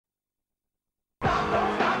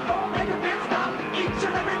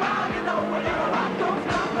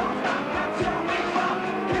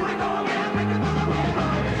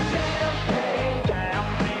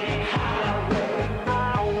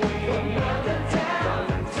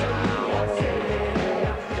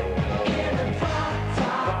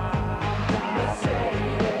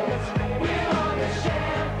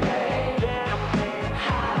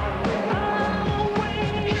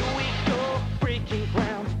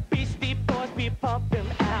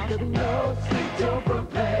There'll be no sleep till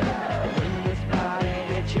Brooklyn. When this party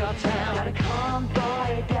hits your town, got a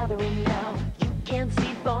convoy gathering now. You can't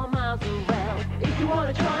see 4 miles around. If you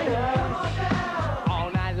wanna join us,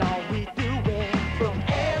 all night long we do it. From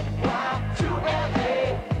NY to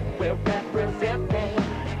LA, we're representing.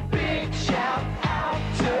 Big shout out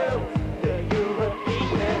to the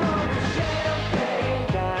European. We're on the champagne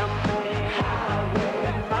highway,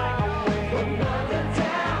 from London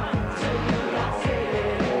town to New York City.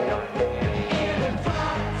 In a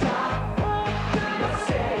drop top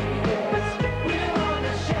Mercedes, we're on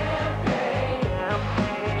the champagne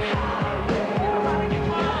highway.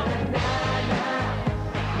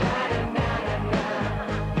 Na na na na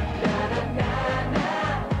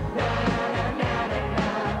na na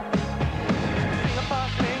Singapore,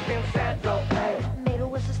 Lincoln, Central Bay. Made a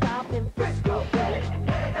whistle stop in Frisco Bay.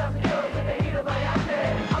 80,000 euros in the heat of Miami.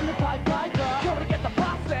 I'm the Pied Piper, come to get the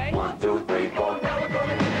bossing. 1, 2, 3, 4, now we're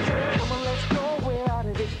gonna hit the trail. Come on, let's go, we're out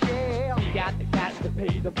of this jail. We got the cash to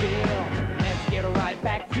pay the bill.